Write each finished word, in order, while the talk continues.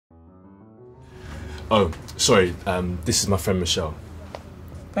Oh, sorry, this is my friend Michelle.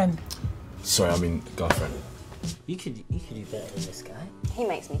 Friend? Sorry, I mean girlfriend. You could do better than this guy. He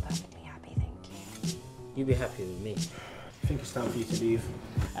makes me perfectly happy, thank you. You'd be happy with me. I think it's time for you to leave.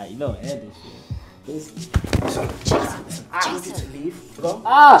 You don't air this shit. Jason, I want you to leave. Go. You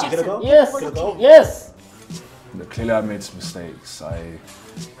gonna go? Yes. Gonna go? Yes. Look, clearly I made some mistakes. I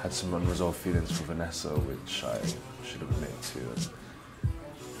had some unresolved feelings for Vanessa, which I should have admitted to. And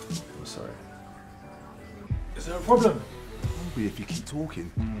I'm sorry. Is there a problem? If you keep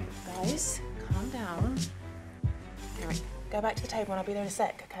talking. Guys, calm down. Right, go back to the table and I'll be there in a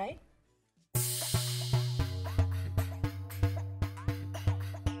sec, okay?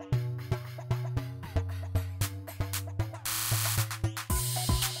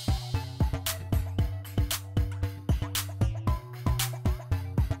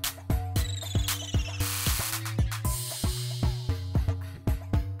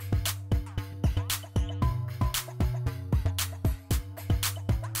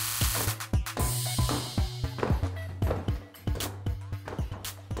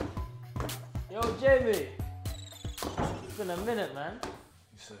 Yo, Jamie. It's been a minute, man.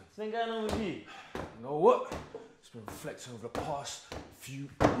 What's been going on with you? You know what? It's been reflecting over the past few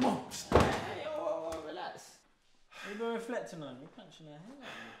months. Hey, yo, relax. What you been reflecting on? You're punching her head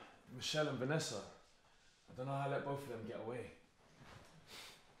out. Michelle and Vanessa. I don't know how I let both of them get away.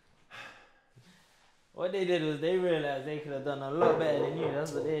 What they did was they realised they could have done a lot better than you.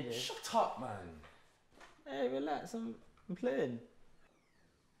 That's what they did. Shut up, man. Hey, relax. I'm playing.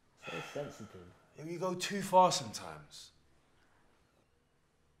 So sensitive. You go too far sometimes.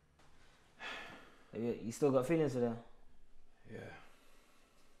 You still got feelings for them? Yeah.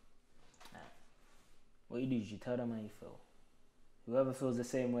 What you do is you tell them how you feel. Whoever feels the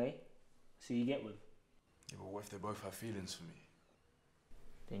same way, that's who you get with. Yeah, but what if they both have feelings for me?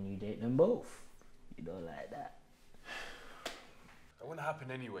 Then you date them both. You don't like that. That wouldn't happen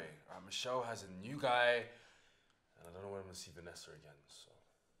anyway. Michelle has a new guy, and I don't know when I'm gonna see Vanessa again, so.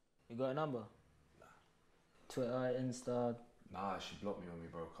 You got a number? Nah. Twitter, Insta? Nah, she blocked me when we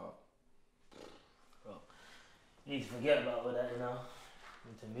broke up. Bro, you need to forget about all that now.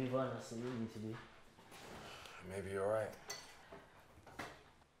 You need to move on, that's what you need to do. Maybe you're right.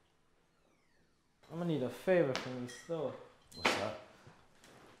 I'm gonna need a favour from you still. What's that?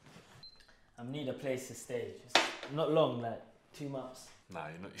 I need a place to stay. Just not long, like 2 months. Nah,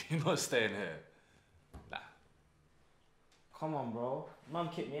 you're not staying here. Nah. Come on, bro. Mum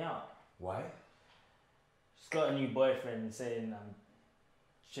kicked me out. Why? She's got a new boyfriend saying I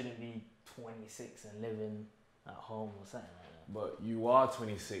shouldn't be 26 and living at home or something like that. But you are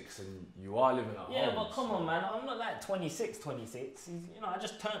 26 and you are living at home. Yeah, but come on, man. I'm not like 26. I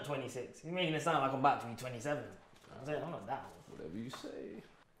just turned 26. You're making it sound like I'm about to be 27. I'm saying I'm not that old. Whatever you say.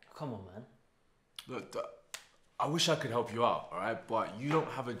 Come on, man. Look, I wish I could help you out, alright? But you don't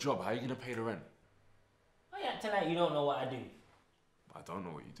have a job. How are you gonna pay the rent? Why you acting like you don't know what I do? I don't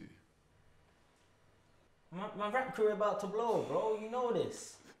know what you do. My rap career about to blow, bro. You know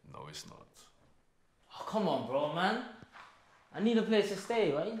this. No, it's not. Oh, come on, bro, man. I need a place to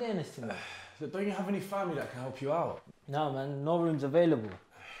stay. Why are you doing this to me? Look, don't you have any family that can help you out? No, man. No rooms available.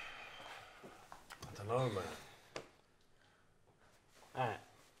 I don't know, man. Alright.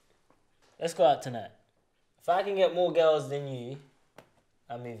 Let's go out tonight. If I can get more girls than you,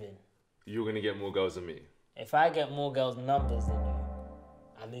 I'm moving. You're gonna get more girls than me? If I get more girls' numbers than you,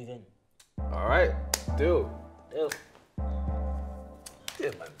 I'm moving. Alright, deal. Deal.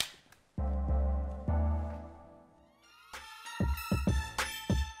 Yeah, man.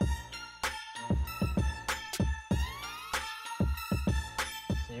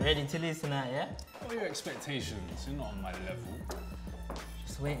 So you ready to leave tonight, yeah? What are your expectations? You're not on my level.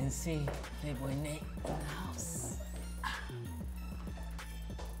 Just wait and see. Playboy Nate in the house.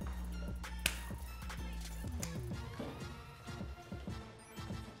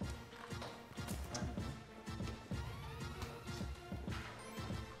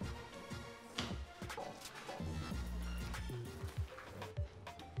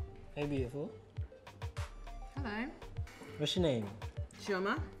 Hey, beautiful. Hello. What's your name?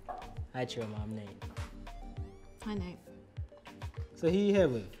 Chioma. Hi, Chioma. I'm Nate. Hi, Nate. So who you here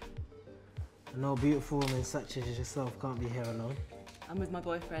with? I know beautiful women such as yourself can't be here alone. I'm with my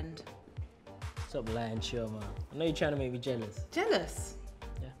boyfriend. Stop lying, Chioma. I know you're trying to make me jealous. Jealous?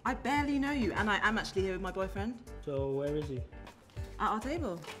 Yeah. I barely know you, and I am actually here with my boyfriend. So where is he? At our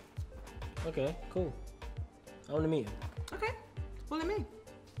table. Okay, cool. I want to meet him. Okay, follow me.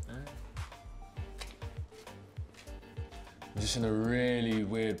 I'm just in a really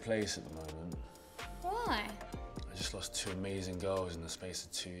weird place at the moment. Why? I just lost 2 amazing girls in the space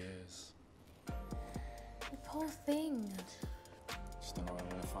of 2 years. The poor thing. Just don't know when I'm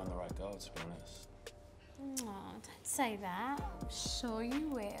gonna find the right girl, to be honest. Oh, don't say that. I'm sure you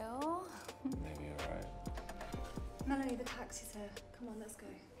will. Maybe you're right. Melanie, the taxi's here. Come on, let's go.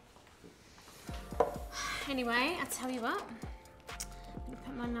 Anyway, I tell you what. I'm gonna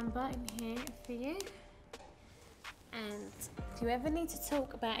put my number in here for you. And if you ever need to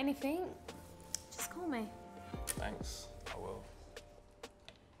talk about anything, just call me. Thanks, I will.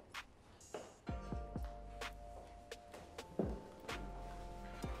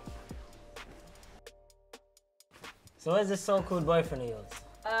 So where's this so-called boyfriend of yours?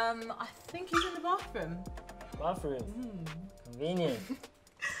 I think he's in the bathroom. Bathroom. Convenient.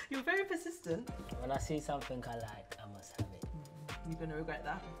 You're very persistent. When I see something I like, I must have it. You're gonna regret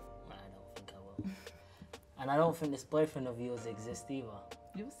that. I don't think I will. And I don't think this boyfriend of yours exists either.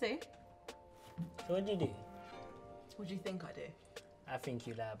 You'll see. So what do you do? What do you think I do? I think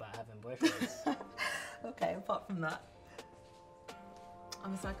you lie about having boyfriends. Okay, apart from that,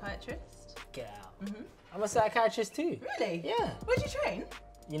 I'm a psychiatrist. Get out. I'm a psychiatrist too. Really? Yeah. Where'd you train?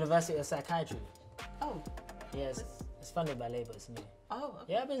 University of Psychiatry. Oh. Yes, it's funded by Labour, it's me. Oh,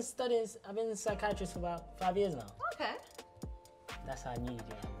 okay. Yeah, I've been a psychiatrist for about 5 years now. Okay. That's how I knew you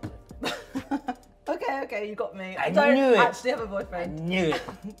didn't have a boyfriend. Okay, you got me. I don't knew it. actually have a I boyfriend. knew it.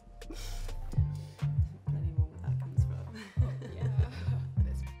 Many more where that comes from.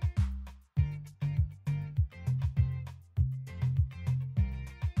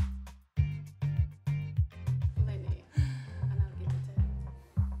 Lenny, and I'll give it to him.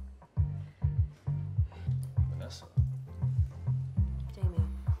 Vanessa. Jamie.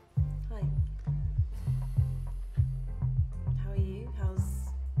 Hi. How are you? How's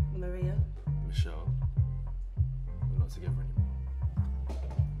Maria? Michelle. We're not together anymore.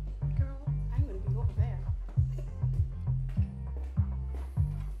 Girl, I'm gonna be over there.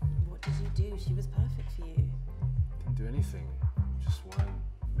 What did you do? She was perfect for you. Didn't do anything. Just weren't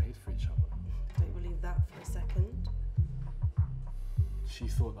made for each other. Don't believe that for a second. She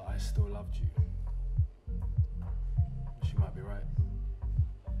thought that I still loved you. She might be right.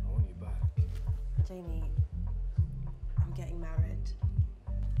 I want you back. Jamie, I'm getting married.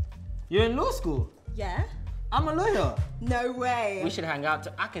 You're in law school? Yeah? I'm a lawyer. No way. We should hang out.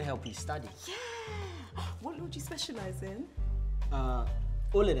 I can help you study. Yeah. What law do you specialise in? All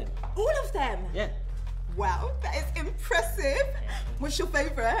of them. All of them? Yeah. Wow, that is impressive. What's your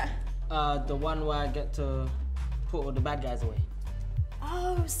favourite? The one where I get to put all the bad guys away.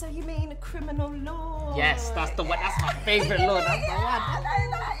 Oh, so you mean criminal law? Yes, that's the one. That's my favourite law. That's the one. I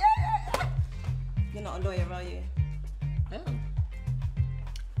know that. Yeah. You're not a lawyer, are you? Yeah.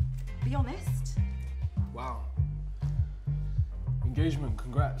 Be honest. Wow. Engagement,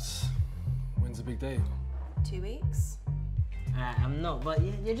 congrats. When's the big day? 2 weeks. I'm not, but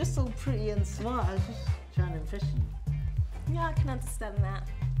you're just so pretty and smart. I was just trying to impress you. Yeah, I can understand that.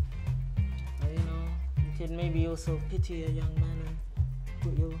 You know, you could maybe also pity a young man and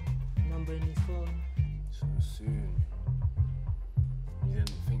put your number in his phone. So soon. You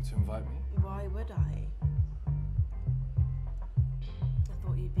didn't think to invite me? Why would I? I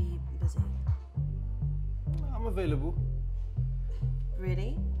thought you'd be busy. I'm available.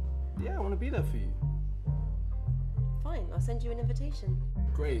 Really? Yeah, I want to be there for you. Fine, I'll send you an invitation.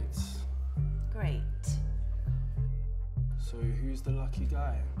 Great. Great. So who's the lucky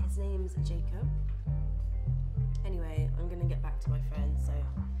guy? His name's Jacob. Anyway, I'm gonna get back to my friends, so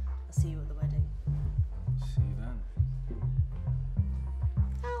I'll see you at the wedding. See you then.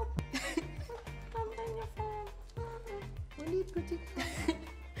 Help! I'm on your phone. Really pretty.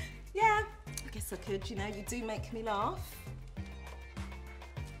 Yeah, I guess I could, you know, you do make me laugh.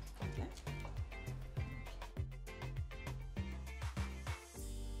 Yeah.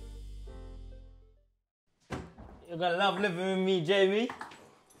 You're gonna love living with me, Jamie.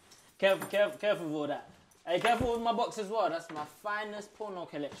 Careful with all that. Hey, careful with my box as well. That's my finest porno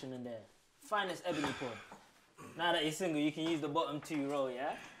collection in there. Finest ebony porn. Now that you're single, you can use the bottom 2 row,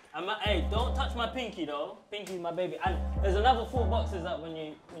 yeah? Hey, don't touch my pinky though. Pinky's my baby. And there's another 4 boxes up when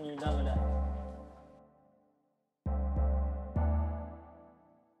you're done with that.